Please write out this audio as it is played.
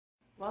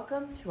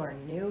Welcome to our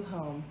new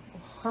home.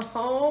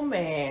 Oh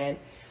man.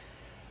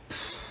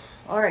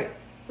 All right,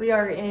 we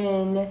are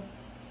in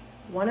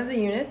one of the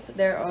units.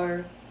 There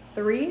are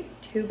 3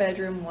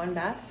 2-bedroom, 1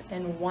 baths,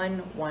 and 1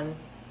 1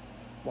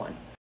 1.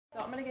 So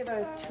I'm gonna give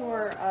a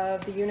tour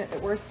of the unit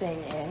that we're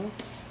staying in,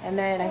 and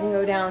then I can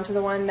go down to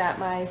the one that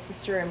my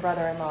sister and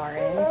brother-in-law are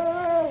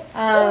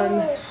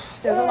in.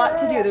 There's a lot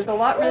to do. There's a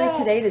lot really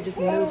today to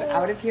just move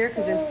out of here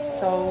because there's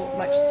so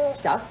much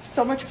stuff,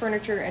 so much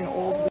furniture and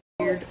old,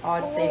 weird,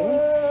 odd things.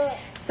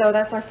 So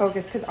that's our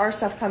focus because our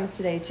stuff comes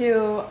today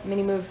too.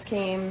 Mini moves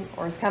came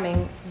or is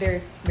coming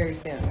very, very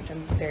soon, which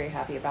I'm very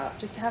happy about,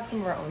 just to have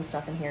some of our own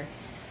stuff in here.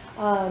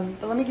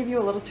 But let me give you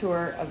a little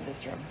tour of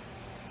this room.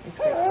 It's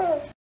great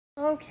stuff.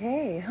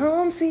 Okay,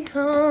 home sweet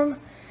home.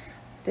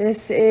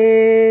 This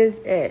is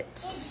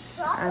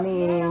it. I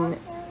mean,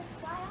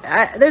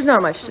 there's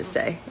not much to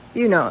say.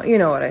 You know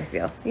what I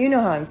feel. You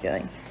know how I'm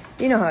feeling.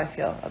 You know how I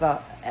feel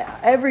about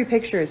every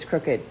picture is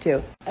crooked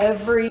too.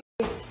 Every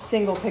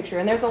single picture,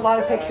 and there's a lot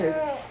of pictures,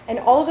 and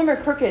all of them are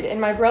crooked. And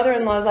my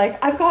brother-in-law is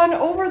like, I've gone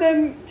over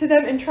them to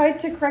them and tried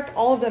to correct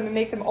all of them and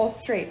make them all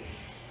straight,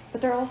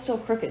 but they're all still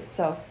crooked.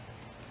 So,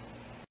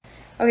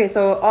 okay,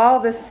 so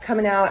all this is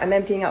coming out. I'm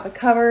emptying out the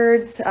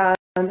cupboards.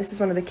 This is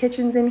one of the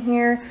kitchens in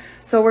here.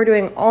 So we're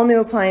doing all new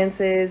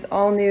appliances,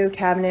 all new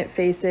cabinet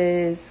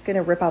faces.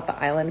 Gonna rip out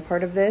the island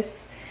part of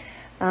this.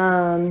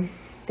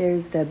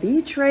 There's the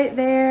beach right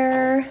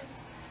there.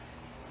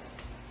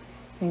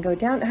 And go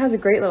down. It has a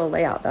great little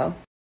layout though.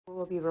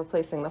 We'll be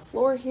replacing the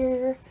floor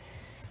here.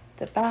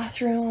 The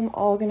bathroom,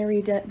 all gonna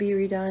be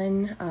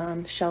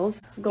redone.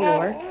 Shelves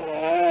galore.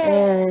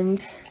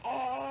 And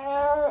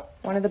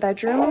one of the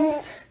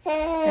bedrooms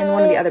and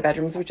one of the other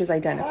bedrooms, which is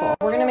identical.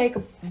 We're gonna make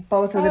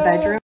both of the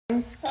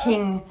bedrooms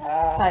king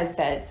size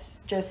beds,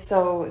 just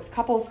so if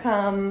couples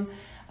come,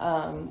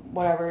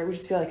 whatever, we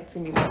just feel like it's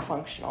gonna be more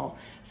functional.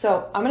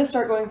 So I'm gonna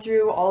start going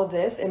through all of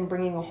this and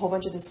bringing a whole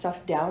bunch of this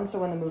stuff down, so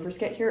when the movers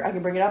get here, I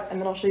can bring it up,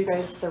 and then I'll show you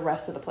guys the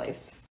rest of the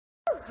place.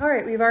 All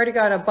right, we've already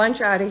got a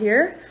bunch out of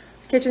here.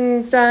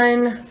 Kitchen's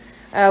done.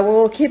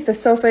 We'll keep the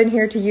sofa in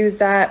here to use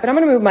that, but I'm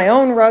gonna move my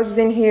own rugs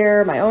in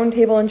here, my own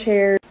table and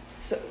chairs.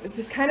 So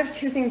there's kind of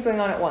 2 things going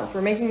on at once.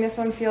 We're making this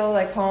one feel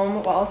like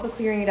home while also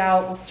clearing it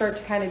out. We'll start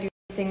to kind of do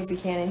things we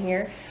can in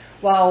here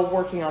while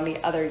working on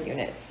the other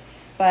units.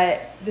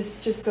 But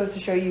this just goes to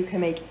show you can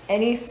make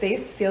any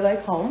space feel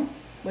like home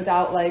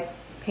without like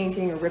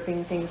painting or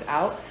ripping things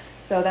out.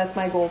 So that's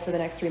my goal for the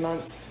next 3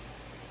 months,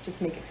 just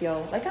to make it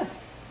feel like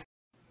us.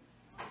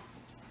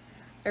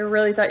 I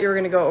really thought you were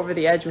gonna go over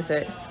the edge with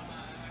it.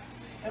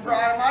 Hey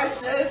Brian, am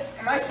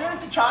I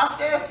safe to trust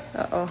this?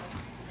 Uh-oh.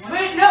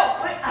 Wait, no,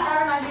 wait, I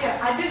have an idea.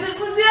 I did this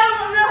with them,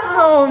 no!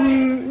 Oh,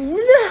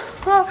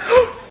 no.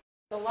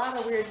 A lot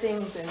of weird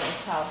things in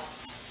this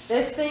house.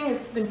 This thing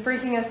has been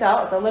freaking us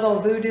out. It's a little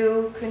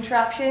voodoo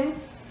contraption.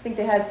 I think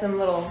they had some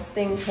little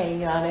things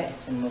hanging on it.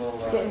 Some little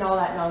getting all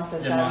that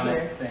nonsense out of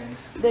here.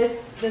 Things.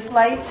 This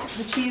light,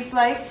 the cheese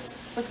light,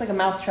 looks like a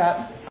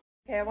mousetrap.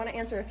 Okay, I want to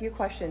answer a few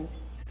questions.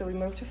 So we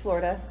moved to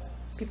Florida.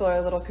 People are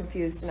a little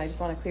confused, and I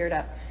just want to clear it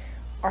up.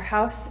 Our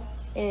house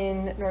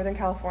in Northern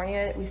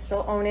California, we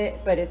still own it,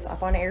 but it's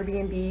up on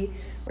Airbnb.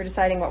 We're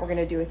deciding what we're going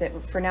to do with it.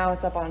 For now,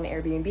 it's up on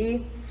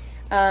Airbnb.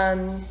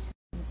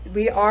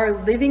 We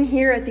are living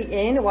here at the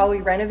inn while we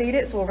renovate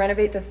it. So we'll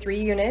renovate the 3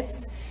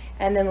 units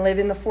and then live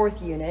in the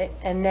 4th unit,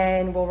 and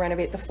then we'll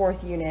renovate the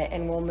 4th unit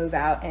and we'll move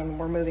out, and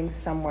we're moving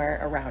somewhere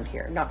around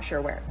here, not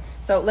sure where.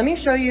 So let me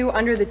show you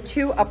under the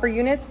 2 upper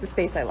units the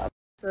space I love.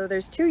 So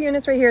there's 2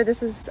 units right here.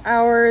 This is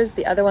ours.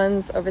 The other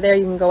one's over there.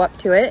 You can go up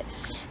to it.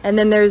 And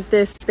then there's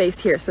this space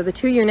here. So the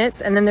 2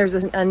 units, and then there's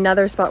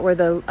another spot where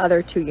the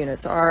other 2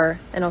 units are,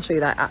 and I'll show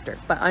you that after.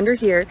 But under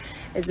here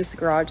is this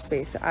garage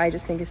space that I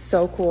just think is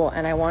so cool,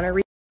 and I want to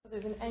read.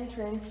 There's an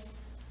entrance.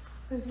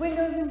 There's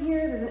windows in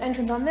here. There's an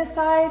entrance on this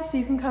side, so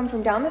you can come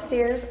from down the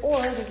stairs,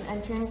 or there's an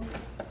entrance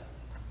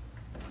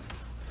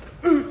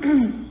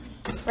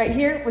right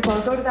here, which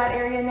I'll go to that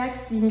area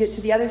next. You can get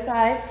to the other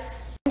side.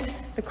 And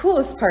the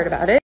coolest part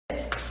about it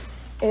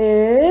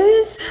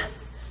is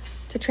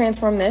to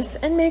transform this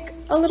and make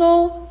a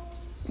little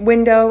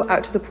window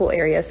out to the pool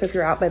area. So if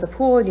you're out by the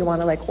pool and you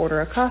want to like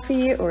order a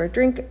coffee or a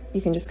drink,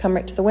 you can just come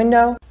right to the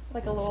window.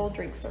 Like a little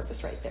drink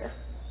service right there.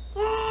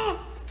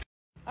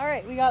 All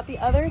right, we got the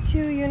other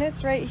 2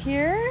 units right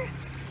here.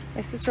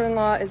 My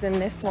sister-in-law is in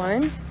this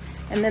one.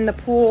 And then the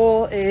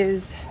pool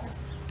is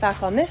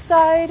back on this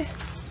side.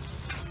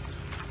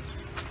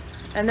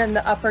 And then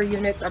the upper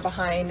units are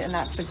behind, and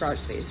that's the garage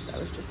space I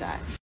was just at.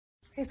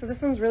 Okay, so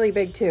this one's really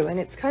big too, and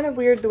it's kind of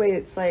weird the way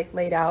it's like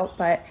laid out,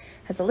 but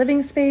has a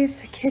living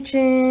space, a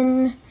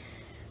kitchen,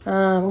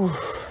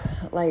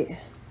 light,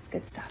 it's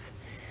good stuff.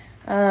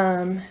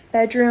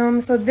 Bedroom,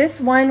 so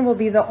this one will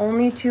be the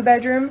only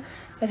 2-bedroom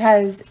that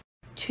has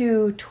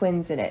 2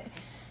 twins in it.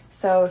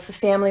 So if the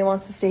family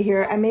wants to stay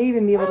here, I may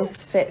even be able to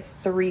fit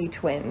 3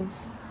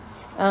 twins.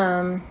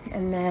 And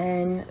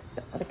then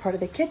the other part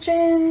of the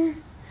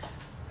kitchen,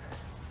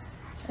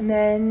 and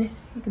then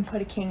you can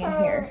put a king in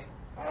here.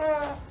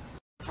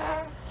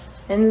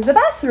 And the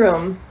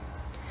bathroom.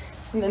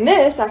 And then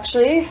this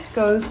actually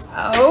goes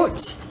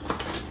out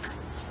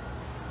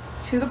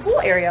to the pool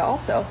area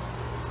also,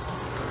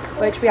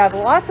 which we have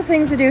lots of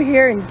things to do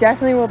here and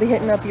definitely will be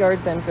hitting up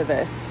Yard's End for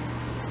this.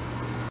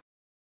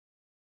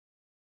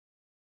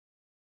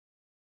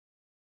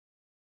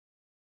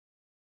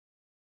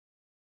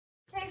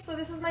 Okay, so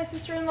this is my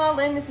sister-in-law,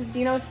 Lynn. This is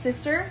Dino's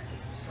sister.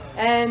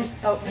 And,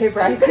 oh, hey,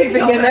 Brian,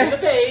 creeping in there.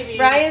 Baby.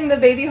 Brian, the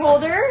baby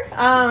holder.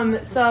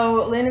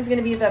 So Lynn is going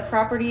to be the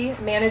property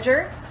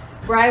manager.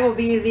 Brian will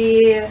be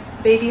the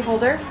baby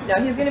holder. No,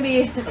 he's going to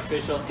be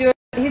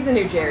he's the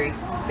new Jerry,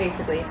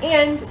 basically.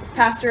 And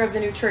pastor of the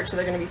new church that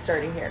they're going to be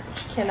starting here.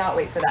 Which cannot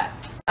wait for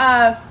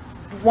that.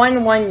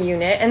 One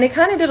unit. And they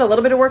kind of did a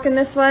little bit of work in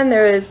this one.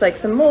 There is like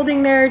some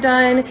molding there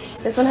done.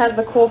 This one has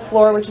the cool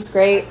floor, which is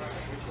great.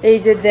 They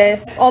did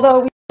this.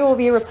 Although we will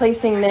be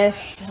replacing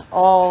this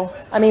all.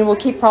 I mean, we'll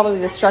keep probably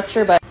the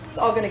structure, but it's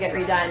all going to get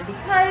redone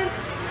because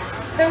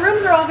the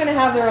rooms are all going to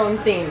have their own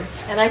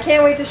themes. And I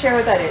can't wait to share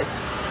what that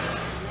is.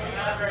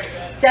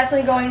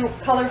 Definitely going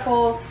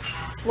colorful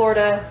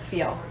Florida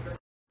feel.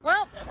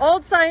 Well,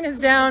 old sign is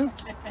down.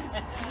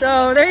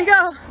 So there you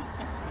go.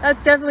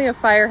 That's definitely a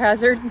fire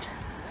hazard.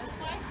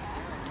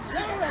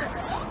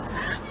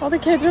 All the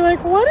kids are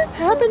like, what is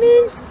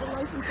happening?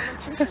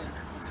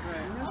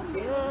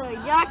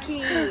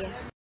 Yucky.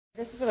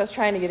 This is what I was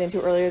trying to get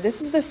into earlier.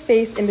 This is the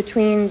space in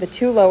between the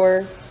two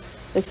lower.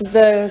 This is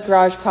the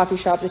garage coffee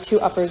shop. The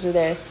two uppers are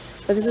there.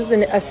 But this is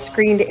a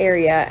screened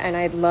area, and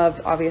I'd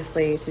love,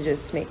 obviously, to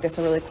just make this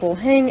a really cool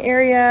hang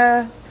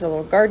area. Put a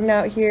little garden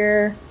out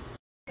here.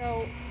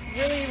 So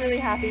really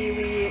happy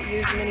we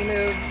used Mini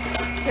Moves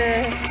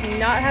to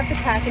not have to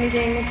pack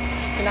anything,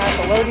 to not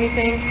have to load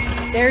anything.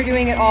 They're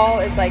doing it all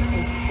is like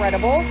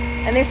incredible,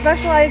 and they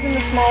specialize in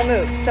the small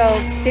moves. So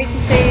state to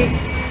state,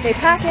 they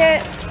pack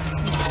it,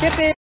 ship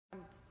it. I'm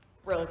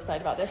really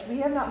excited about this. We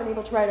have not been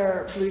able to ride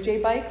our Blue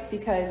Jay bikes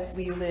because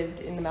we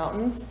lived in the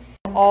mountains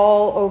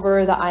all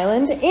over the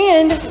island,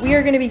 and we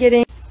are going to be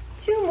getting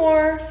 2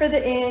 more for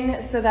the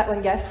inn so that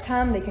when guests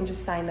come, they can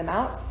just sign them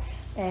out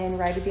and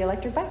ride with the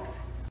electric bikes.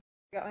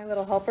 I got my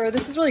little helper.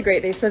 This is really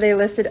great. They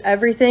listed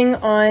everything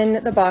on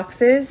the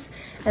boxes,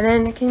 and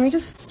then can we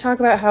just talk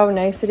about how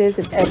nice it is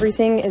that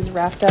everything is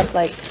wrapped up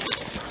like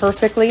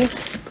perfectly,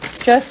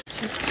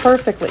 just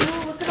perfectly.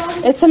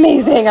 It's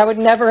amazing. I would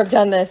never have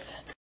done this.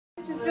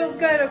 It just feels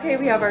good. Okay,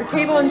 we have our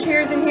table and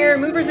chairs in here.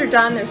 Movers are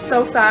done. They're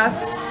so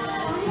fast.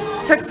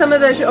 Took some of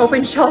the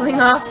open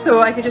shelving off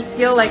so I could just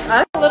feel like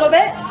us a little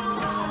bit.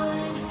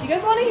 Do you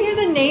guys want to hear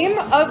the name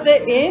of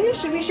the inn?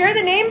 Should we share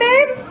the name,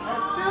 babe?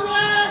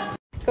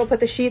 Let's go put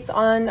the sheets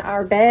on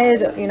our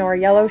bed, you know, our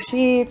yellow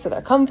sheets with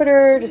our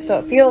comforter, just so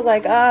it feels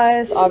like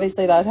us.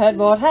 Obviously that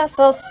headboard has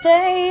to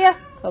stay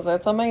because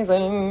it's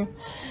amazing.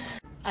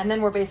 And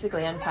then we're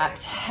basically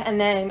unpacked. And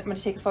then I'm going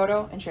to take a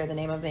photo and share the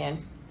name of the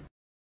inn.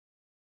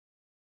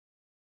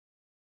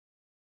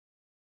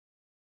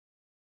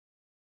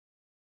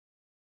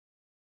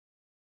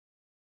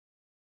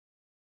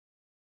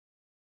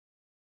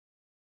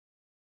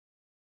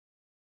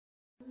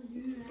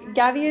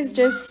 Gabby is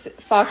just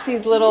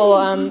Foxy's little,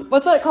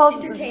 what's it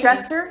called?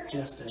 Jester?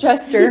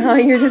 Jester, huh?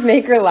 You just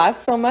make her laugh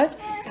so much.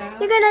 Yeah.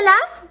 You're gonna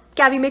laugh?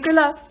 Gabby, make her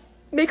laugh.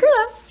 Make her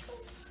laugh.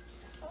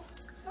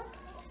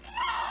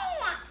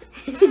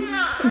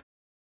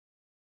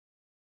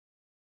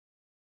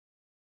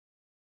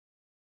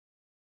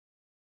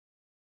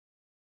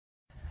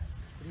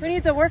 Who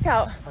needs a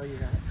workout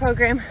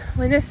program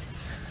when you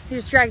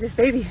just drag this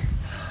baby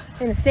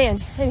in the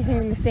sand? Anything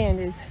in the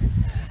sand is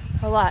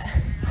a lot.